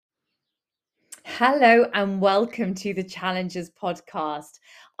Hello and welcome to the Challenges podcast.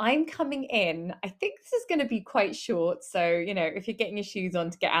 I'm coming in. I think this is going to be quite short. So, if you're getting your shoes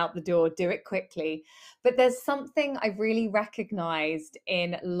on to get out the door, do it quickly. But there's something I really recognized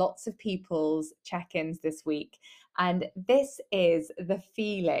in lots of people's check ins this week. And this is the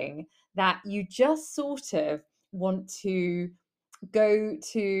feeling that you just sort of want to go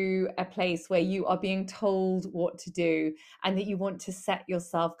to a place where you are being told what to do and that you want to set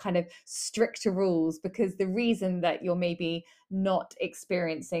yourself kind of stricter rules because the reason that you're maybe not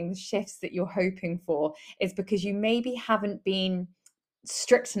experiencing the shifts that you're hoping for is because you maybe haven't been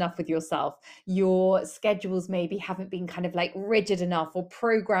strict enough with yourself. Your schedules maybe haven't been kind of like rigid enough or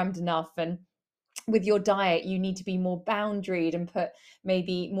programmed enough, and with your diet you need to be more boundaried and put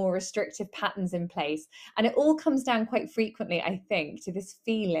maybe more restrictive patterns in place. And it all comes down quite frequently, I think, to this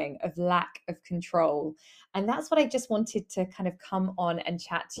feeling of lack of control. And that's what I just wanted to kind of come on and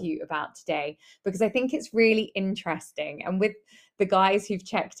chat to you about today, because I think it's really interesting. And with the guys who've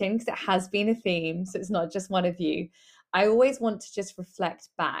checked in, because it has been a theme, so it's not just one of you, I always want to just reflect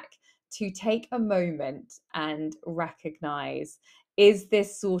back, to take a moment and recognize, is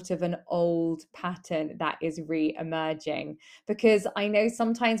this sort of an old pattern that is re-emerging? Because I know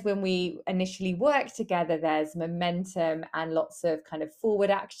sometimes when we initially work together, there's momentum and lots of kind of forward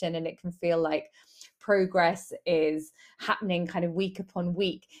action, and it can feel like progress is happening kind of week upon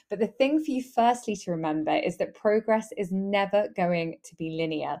week. But the thing for you, firstly, to remember is that progress is never going to be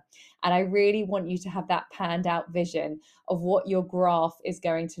linear. And I really want you to have that panned out vision of what your graph is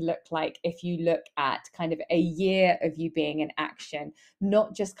going to look like if you look at kind of a year of you being in action,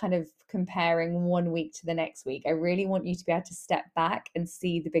 not just kind of comparing one week to the next week. I really want you to be able to step back and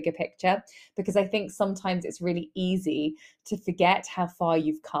see the bigger picture, because I think sometimes it's really easy to forget how far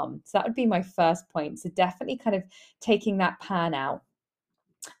you've come. So that would be my first point. So definitely kind of taking that pan out.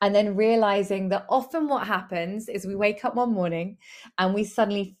 And then realizing that often what happens is we wake up one morning and we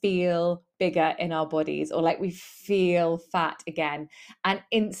suddenly feel bigger in our bodies, or like we feel fat again. And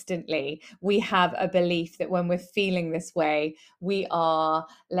instantly we have a belief that when we're feeling this way, we are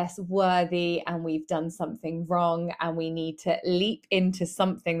less worthy and we've done something wrong, and we need to leap into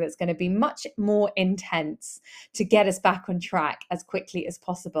something that's going to be much more intense to get us back on track as quickly as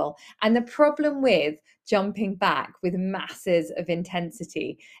possible. And the problem with jumping back with masses of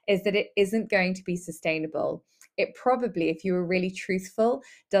intensity is that it isn't going to be sustainable. It probably, if you were really truthful,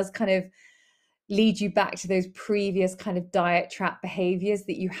 does kind of lead you back to those previous kind of diet trap behaviors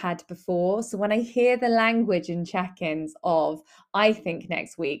that you had before. So when I hear the language in check-ins of, I think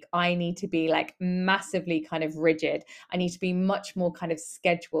next week I need to be like massively kind of rigid, I need to be much more kind of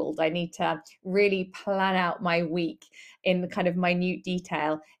scheduled, I need to really plan out my week in kind of minute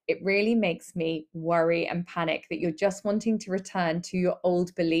detail, it really makes me worry and panic that you're just wanting to return to your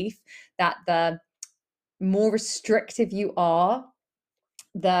old belief that the more restrictive you are,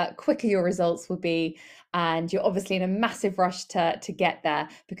 the quicker your results will be. And you're obviously in a massive rush to get there,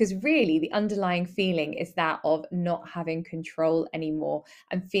 because really the underlying feeling is that of not having control anymore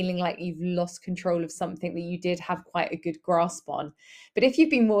and feeling like you've lost control of something that you did have quite a good grasp on. But if you've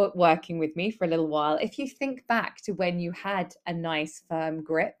been working with me for a little while, if you think back to when you had a nice firm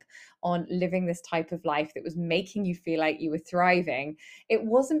grip on living this type of life that was making you feel like you were thriving, it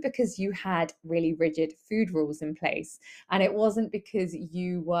wasn't because you had really rigid food rules in place, and it wasn't because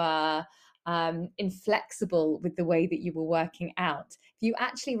you were inflexible with the way that you were working out. If you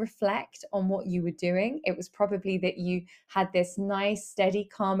actually reflect on what you were doing, it was probably that you had this nice, steady,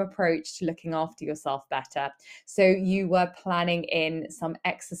 calm approach to looking after yourself better. So you were planning in some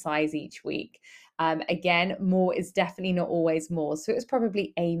exercise each week. Again, more is definitely not always more. So it was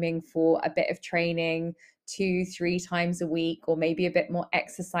probably aiming for a bit of training 2, 3 times a week, or maybe a bit more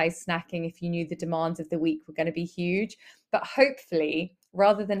exercise snacking if you knew the demands of the week were going to be huge. But hopefully,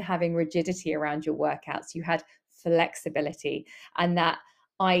 rather than having rigidity around your workouts, you had flexibility and that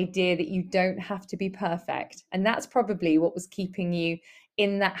idea that you don't have to be perfect. And that's probably what was keeping you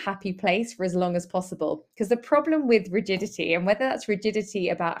in that happy place for as long as possible. Because the problem with rigidity, and whether that's rigidity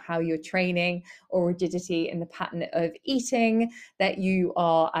about how you're training or rigidity in the pattern of eating that you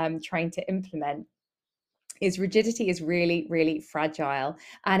are trying to implement, is rigidity is really, really fragile.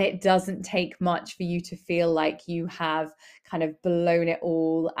 And it doesn't take much for you to feel like you have kind of blown it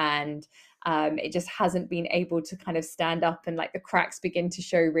all, and it just hasn't been able to kind of stand up, and like the cracks begin to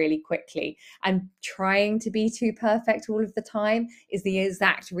show really quickly. And trying to be too perfect all of the time is the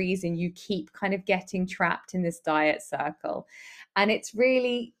exact reason you keep kind of getting trapped in this diet circle. And it's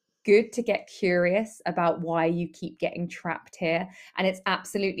really good to get curious about why you keep getting trapped here. And it's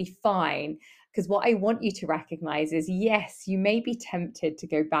absolutely fine Because what I want you to recognize is, yes, you may be tempted to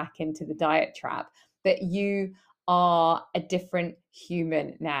go back into the diet trap, but you are a different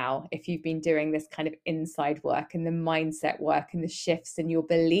human now if you've been doing this kind of inside work and the mindset work and the shifts in your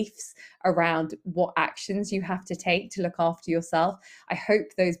beliefs around what actions you have to take to look after yourself. I hope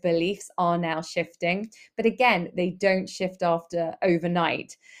those beliefs are now shifting, but again, they don't shift after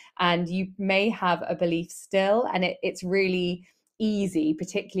overnight. And you may have a belief still, and it's really easy,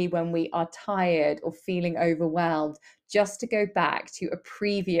 particularly when we are tired or feeling overwhelmed, just to go back to a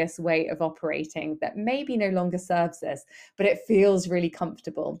previous way of operating that maybe no longer serves us, but it feels really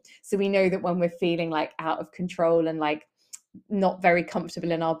comfortable. So we know that when we're feeling like out of control and like not very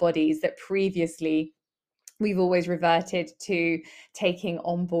comfortable in our bodies, that previously we've always reverted to taking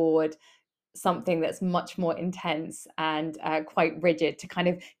on board something that's much more intense and quite rigid to kind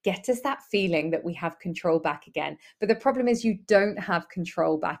of get us that feeling that we have control back again. But the problem is you don't have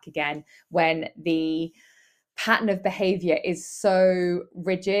control back again when the pattern of behavior is so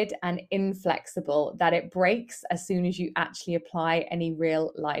rigid and inflexible that it breaks as soon as you actually apply any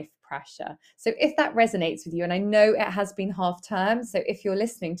real life pressure. So if that resonates with you, and I know it has been half term, so if you're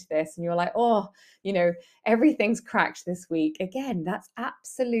listening to this and you're like, oh, everything's cracked this week, again, that's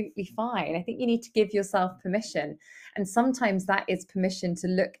absolutely fine. I think you need to give yourself permission. And sometimes that is permission to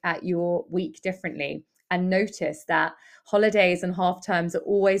look at your week differently and notice that holidays and half terms are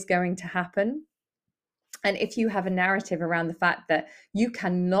always going to happen. And if you have a narrative around the fact that you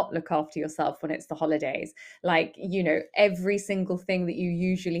cannot look after yourself when it's the holidays, like, every single thing that you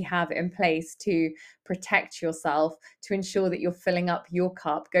usually have in place to protect yourself, to ensure that you're filling up your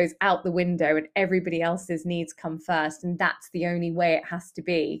cup, goes out the window and everybody else's needs come first. And that's the only way it has to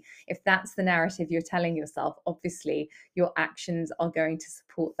be. If that's the narrative you're telling yourself, obviously your actions are going to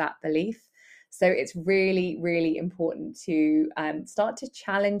support that belief. So it's really, really important to start to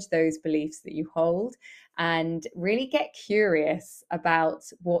challenge those beliefs that you hold and really get curious about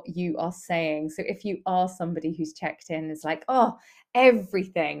what you are saying. So if you are somebody who's checked in, is like, oh,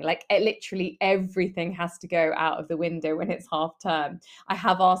 everything, like literally everything has to go out of the window when it's half term. I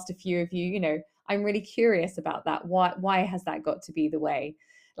have asked a few of you, I'm really curious about that. Why has that got to be the way?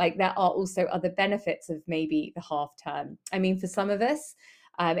 Like, there are also other benefits of maybe the half term. I mean, for some of us,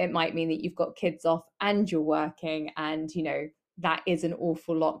 it might mean that you've got kids off and you're working, and that is an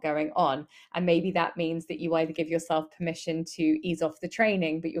awful lot going on. And maybe that means that you either give yourself permission to ease off the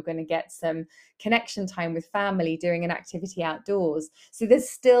training, but you're going to get some connection time with family, doing an activity outdoors. So there's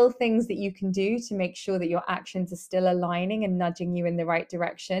still things that you can do to make sure that your actions are still aligning and nudging you in the right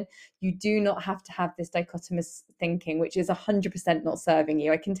direction. You do not have to have this dichotomous thinking, which is 100% not serving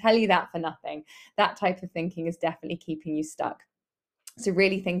you. I can tell you that for nothing. That type of thinking is definitely keeping you stuck. So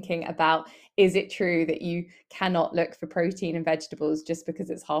really thinking about, is it true that you cannot look for protein and vegetables just because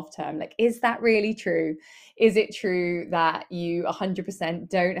it's half term? Like, is that really true? Is it true that you 100%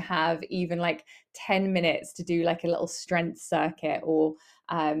 don't have even like 10 minutes to do like a little strength circuit or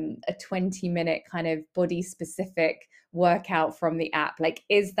a 20-minute kind of body specific workout from the app? Like,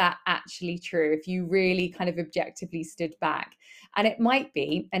 is that actually true? If you really kind of objectively stood back, and it might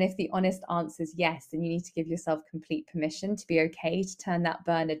be, and if the honest answer is yes, then you need to give yourself complete permission to be okay to turn that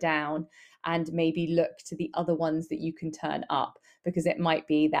burner down and maybe look to the other ones that you can turn up, because it might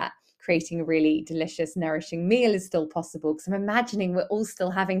be that creating a really delicious, nourishing meal is still possible, because I'm imagining we're all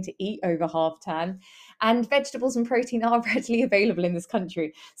still having to eat over half term, and vegetables and protein are readily available in this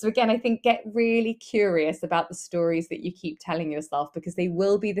country. So again, I think get really curious about the stories that you keep telling yourself, because they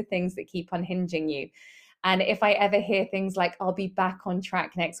will be the things that keep unhinging you. And if I ever hear things like, I'll be back on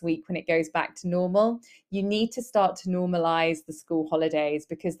track next week when it goes back to normal, you need to start to normalize the school holidays,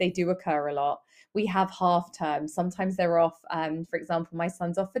 because they do occur a lot. We have half term. Sometimes they're off. For example, my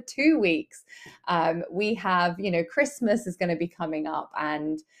son's off for 2 weeks. We have, Christmas is going to be coming up,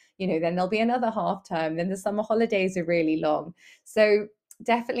 and, then there'll be another half term. Then the summer holidays are really long. So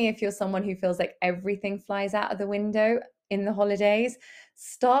definitely, if you're someone who feels like everything flies out of the window in the holidays,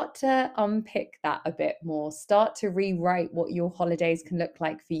 start to unpick that a bit more. Start to rewrite what your holidays can look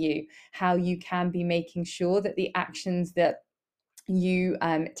like for you, how you can be making sure that the actions that you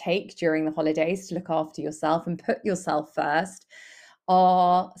take during the holidays to look after yourself and put yourself first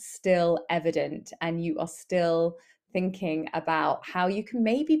are still evident, and you are still thinking about how you can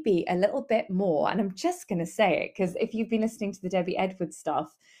maybe be a little bit more. And I'm just going to say it because if you've been listening to the Debbie Edwards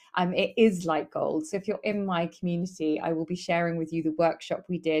stuff, it is like gold. So if you're in my community, I will be sharing with you the workshop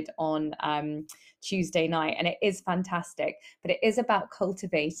we did on Tuesday night, and it is fantastic. But it is about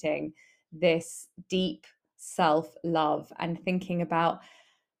cultivating this deep self-love and thinking about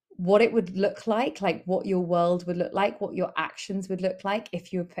what it would look like what your world would look like, what your actions would look like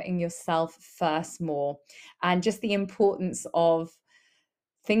if you were putting yourself first more, and just the importance of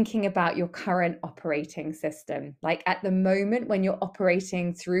thinking about your current operating system. Like at the moment, when you're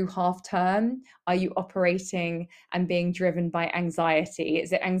operating through half term, are you operating and being driven by anxiety?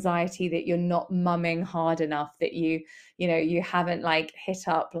 Is it anxiety that you're not mumming hard enough, that you haven't like hit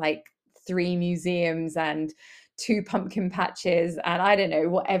up like 3 museums and 2 pumpkin patches and I don't know,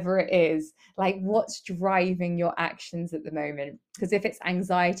 whatever it is? Like what's driving your actions at the moment? Because if it's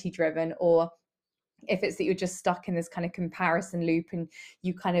anxiety driven, or if it's that you're just stuck in this kind of comparison loop and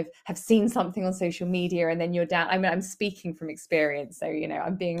you kind of have seen something on social media and then you're down. I mean, I'm speaking from experience, so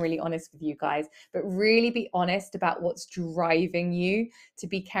I'm being really honest with you guys, but really be honest about what's driving you to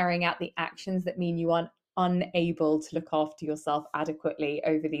be carrying out the actions that mean you are unable to look after yourself adequately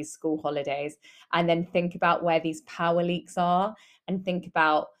over these school holidays. And then think about where these power leaks are, and think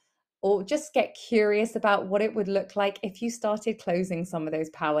about, or just get curious about what it would look like if you started closing some of those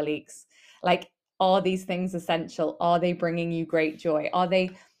power leaks. Like, are these things essential? Are they bringing you great joy? Are they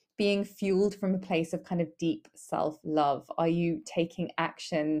being fueled from a place of kind of deep self-love? Are you taking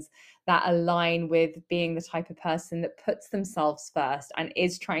actions that align with being the type of person that puts themselves first and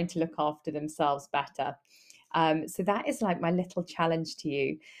is trying to look after themselves better? So that is like my little challenge to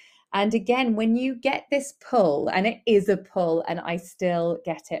you. And again, when you get this pull, and it is a pull, and I still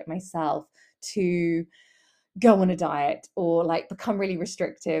get it myself, to go on a diet or like become really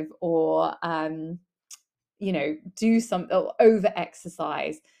restrictive, or do some, or over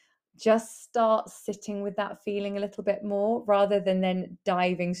exercise, just start sitting with that feeling a little bit more, rather than then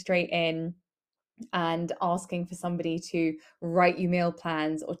diving straight in and asking for somebody to write you meal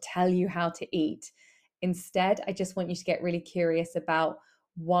plans or tell you how to eat. Instead, I just want you to get really curious about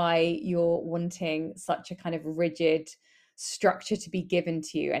why you're wanting such a kind of rigid structure to be given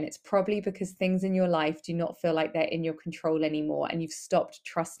to you. And it's probably because things in your life do not feel like they're in your control anymore, and you've stopped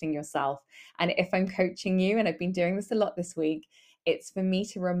trusting yourself. And if I'm coaching you, and I've been doing this a lot this week, it's for me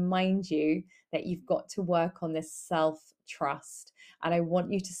to remind you that you've got to work on this self trust. And I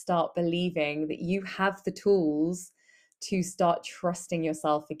want you to start believing that you have the tools to start trusting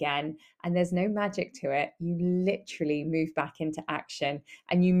yourself again. And there's no magic to it. You literally move back into action,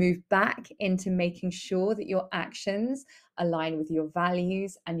 and you move back into making sure that your actions align with your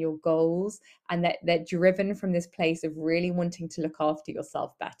values and your goals, and that they're driven from this place of really wanting to look after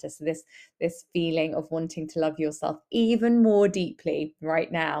yourself better. So this feeling of wanting to love yourself even more deeply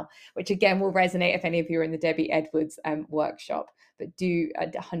right now, which again will resonate if any of you are in the Debbie Edwards workshop. But do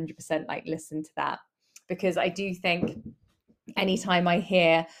 100% like listen to that, because I do think anytime I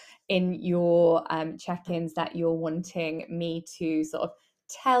hear in your check-ins that you're wanting me to sort of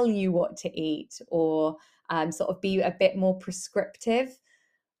tell you what to eat, or sort of be a bit more prescriptive,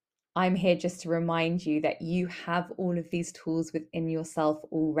 I'm here just to remind you that you have all of these tools within yourself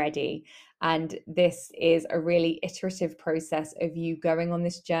already. And this is a really iterative process of you going on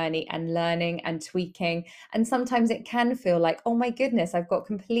this journey and learning and tweaking. And sometimes it can feel like, oh my goodness, I've got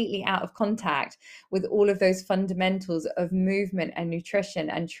completely out of contact with all of those fundamentals of movement and nutrition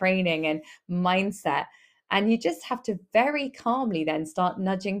and training and mindset. And you just have to very calmly then start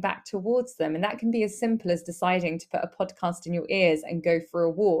nudging back towards them. And that can be as simple as deciding to put a podcast in your ears and go for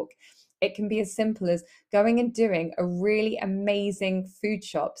a walk. It can be as simple as going and doing a really amazing food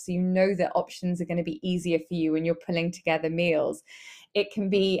shop, so you know that options are going to be easier for you when you're pulling together meals. It can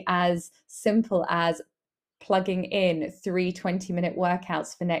be as simple as plugging in 3 20-minute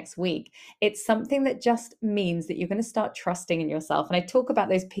workouts for next week. It's something that just means that you're going to start trusting in yourself. And I talk about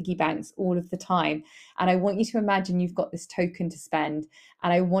those piggy banks all of the time. And I want you to imagine you've got this token to spend.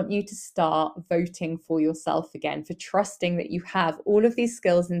 And I want you to start voting for yourself again, for trusting that you have all of these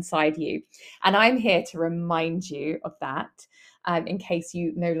skills inside you. And I'm here to remind you of that, in case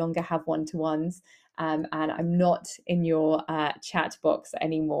you no longer have one-to-ones. And I'm not in your chat box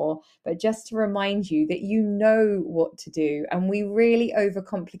anymore, but just to remind you that you know what to do. And we really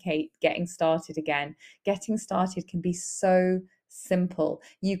overcomplicate getting started again. Getting started can be so simple.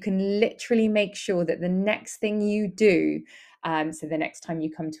 You can literally make sure that the next thing you do, so the next time you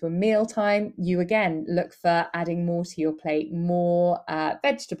come to a meal time, you again look for adding more to your plate, more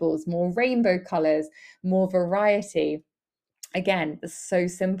vegetables, more rainbow colors, more variety. Again, it's so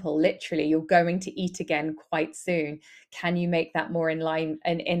simple. Literally, you're going to eat again quite soon. Can you make that more in line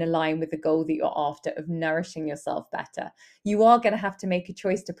and in a line with the goal that you're after of nourishing yourself better? You are going to have to make a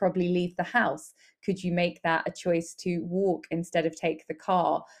choice to probably leave the house. Could you make that a choice to walk instead of take the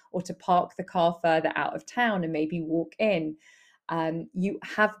car, or to park the car further out of town and maybe walk in? You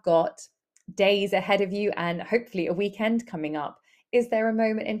have got days ahead of you and hopefully a weekend coming up. is there a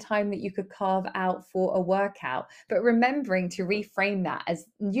moment in time that you could carve out for a workout? But remembering to reframe that as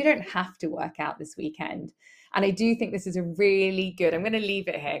you don't have to work out this weekend. And I do think this is a really good, I'm going to leave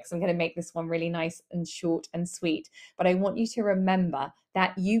it here because I'm going to make this one really nice and short and sweet. But I want you to remember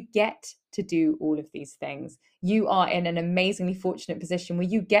that you get to do all of these things. You are in an amazingly fortunate position where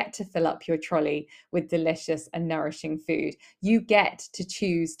you get to fill up your trolley with delicious and nourishing food. You get to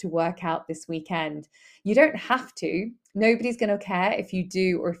choose to work out this weekend. You don't have to. Nobody's going to care if you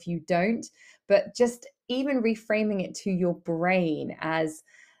do or if you don't. But just even reframing it to your brain as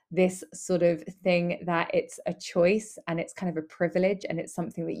this sort of thing that it's a choice and it's kind of a privilege and it's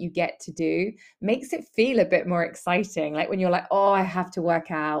something that you get to do makes it feel a bit more exciting. Like when you're like, oh, I have to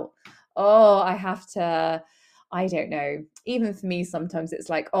work out. Oh, I have to, I don't know. Even for me, sometimes it's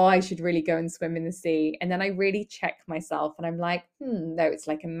like, oh, I should really go and swim in the sea. And then I really check myself and I'm like, no, it's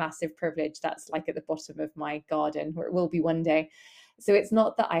like a massive privilege. That's like at the bottom of my garden, or it will be one day. So it's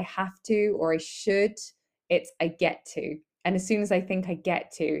not that I have to or I should, it's I get to. And as soon as I think I get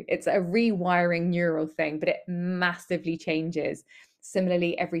to, it's a rewiring neural thing, but it massively changes.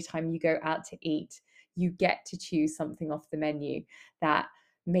 Similarly, every time you go out to eat, you get to choose something off the menu that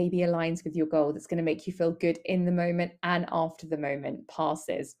maybe aligns with your goal, that's going to make you feel good in the moment and after the moment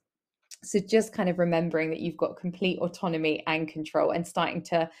passes. So just kind of remembering that you've got complete autonomy and control and starting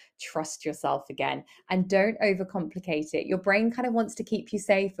to trust yourself again. And don't overcomplicate it. Your brain kind of wants to keep you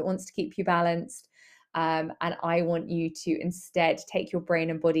safe, it wants to keep you balanced. And I want you to instead take your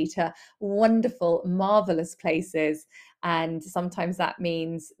brain and body to wonderful, marvelous places. And sometimes that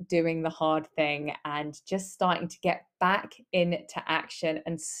means doing the hard thing and just starting to get back into action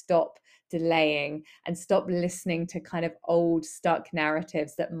and stop delaying and stop listening to kind of old stuck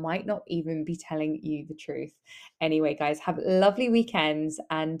narratives that might not even be telling you the truth. Anyway, guys, have lovely weekends,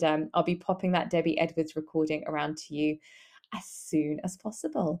 and I'll be popping that Debbie Edwards recording around to you as soon as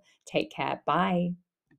possible. Take care. Bye.